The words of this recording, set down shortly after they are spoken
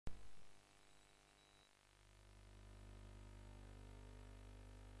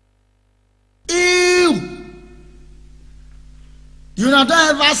You don't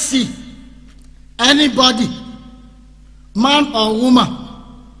ever see anybody, man or woman,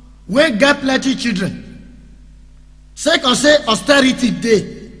 wey get plenty children. Sake of say austerity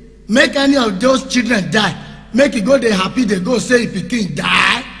dey, make any of those children die, make e go dey happy, dey go say e pikin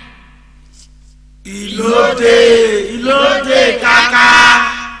die. Ilode kaka.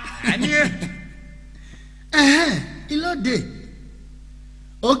 Ilode.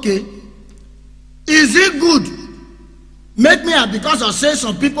 Okay. Is it good? Make me because of say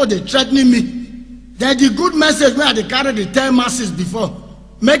some people they threatening me. Then the good message where they carry the 10 masses before.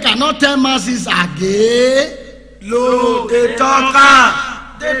 Make I not 10 masses again. Lo, they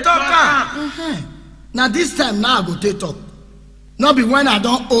talk. They talk. Now this time now I go take talk. Not be when I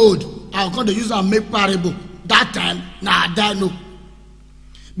don't old. I'll come to use and make parable. That time now I die no.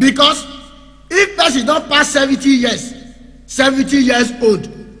 Because if person don't pass 70 years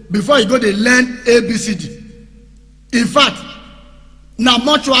old before you go to learn ABCD. In fact, now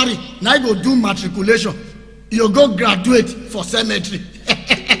mortuary, now you go do matriculation. You go graduate for cemetery.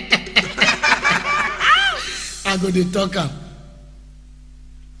 I go to talk am.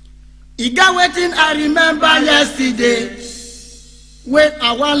 E got wetin I remember yesterday. When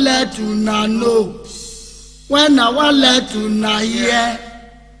I want let una know. When I want let una hear.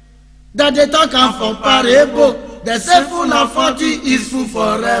 That they talk am for parable. They say full of 40 is full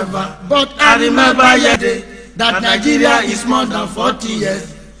forever. But I remember yesterday that Nigeria is more than 40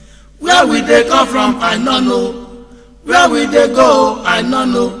 years. Where we dey come from, I don't know. Where we dey go, I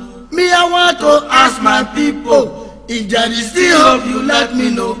don't know. Me, I want to ask my people, if there is still hope, you let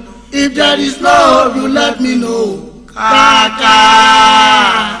me know. If there is no hope, you let me know. Kaka,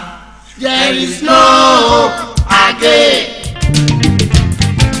 there is no hope again.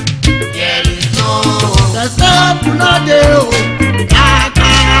 There is no hope. There's no hope, no dey hope.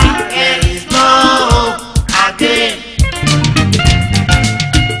 Kaka, there is no hope again.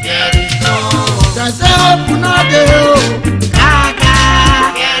 There is no hope. There's no hope, no dey hope. Kaka,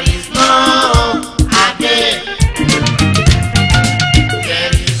 there is no hope again.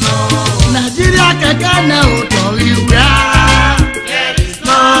 There is no hope. Nigeria kẹ̀kẹ́ náà ò tọ̀ ìwé á. There is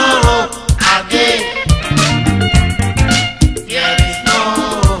no hope again. There is no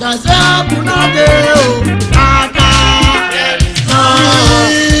hope. There's no hope, no dey hope. Kaka. There is no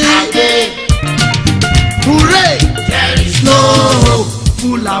hope again. Hooray! There is No hope.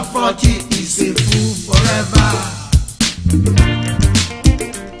 Full of 40 is a fool forever.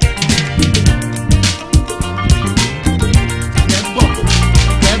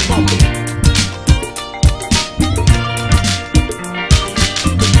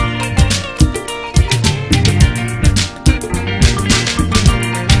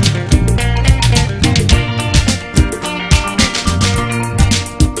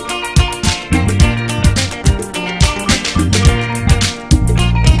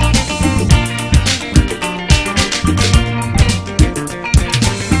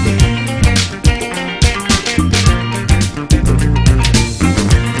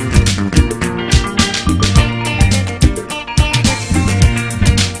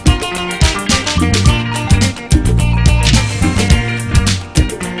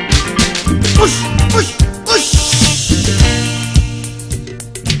 Push, push, push.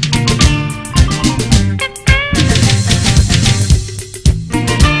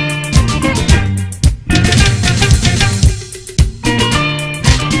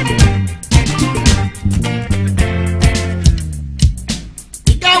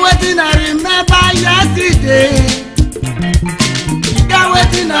 You got wetin I remember yesterday. You got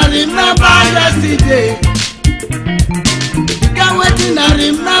wetin I remember yesterday. You got wetin I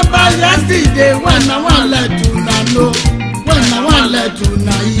remember yesterday when I want let una know, when I want let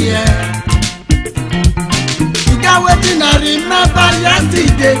una hear. You got wetin I remember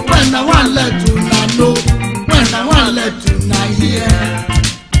yesterday when I want let una know, when I want let una hear.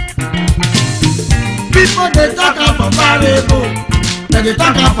 People they talk am for parable, they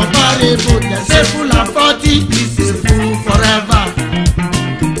talk am for parable. They say full of 40 is a fool forever.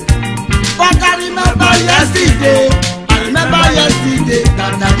 But I remember yesterday. Remember yesterday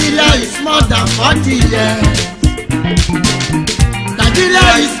that Nigeria is more than 40 years. Nigeria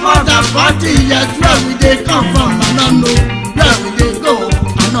is more than 40 years. Where we dey come from, I don't know. Where we dey go,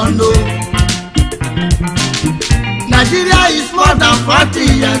 I don't know. Nigeria is more than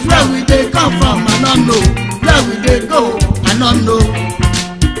 40 years. Where we dey come from, I don't know. Where we dey go, I don't know.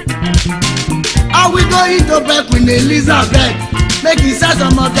 How we go into bed with Elizabeth? Make it say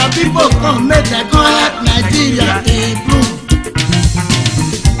some of the people come, make them come help Nigeria improve.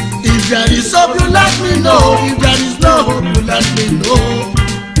 If there is hope, you let me know. If there is no hope, you let me know.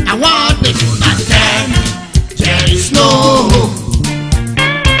 I want people to tell me there is no hope.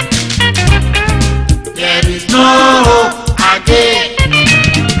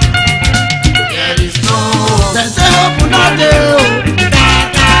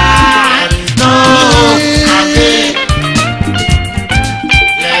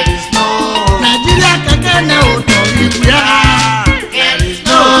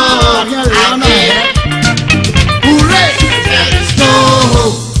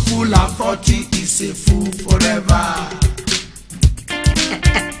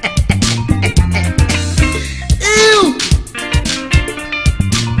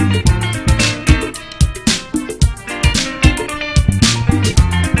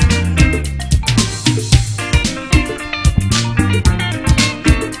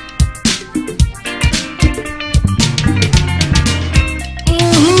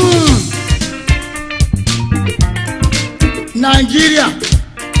 Nigeria,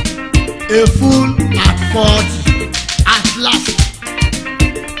 a fool at 40 at last.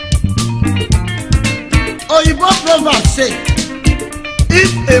 Oyibo proverb say,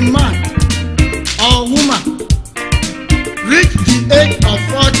 if a man or woman reach the age of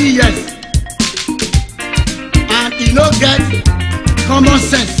 40 years and he no get common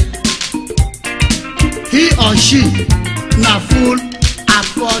sense, he or she na fool at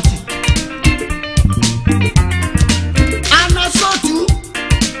 40. And also too,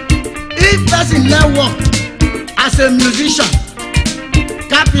 if person learn work as a musician,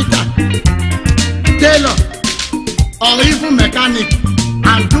 carpenter, tailor, or even mechanic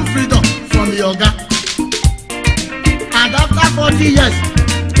and do freedom from yoga, and after 40 years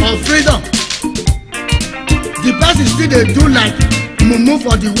of freedom, the person still dey do like mumu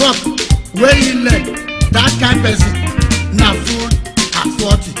for the work wey he learn, that kind person na fool at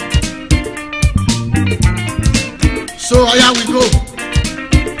 40. So oya we go.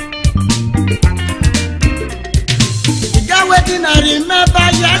 E get wetin I remember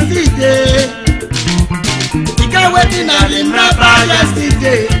yesterday. E get wetin I remember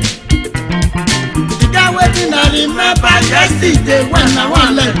yesterday. E get wetin I remember yesterday when I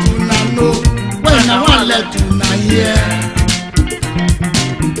wan let una know, when I wan let una hear.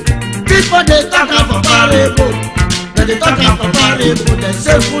 People dey talk am for parable, dem dey talk am for parable. Dem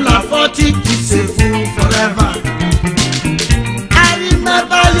say fool at 40 is a fool forever. I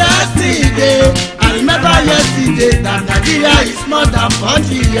remember yesterday that Nigeria is more than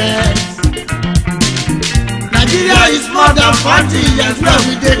 40 years. Nigeria is more than 40 years. Where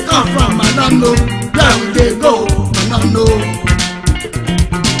we dey come from, I don't know. Where we dey go, I don't know.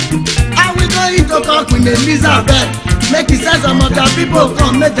 And we going to talk with Elizabeth, make it sense some other people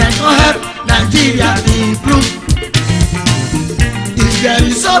come, make them come help Nigeria improve. If there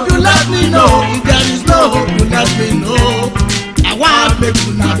is hope, you let me know. If there is no hope, you let me know. I want make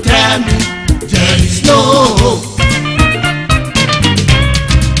you not tell me there is no hope.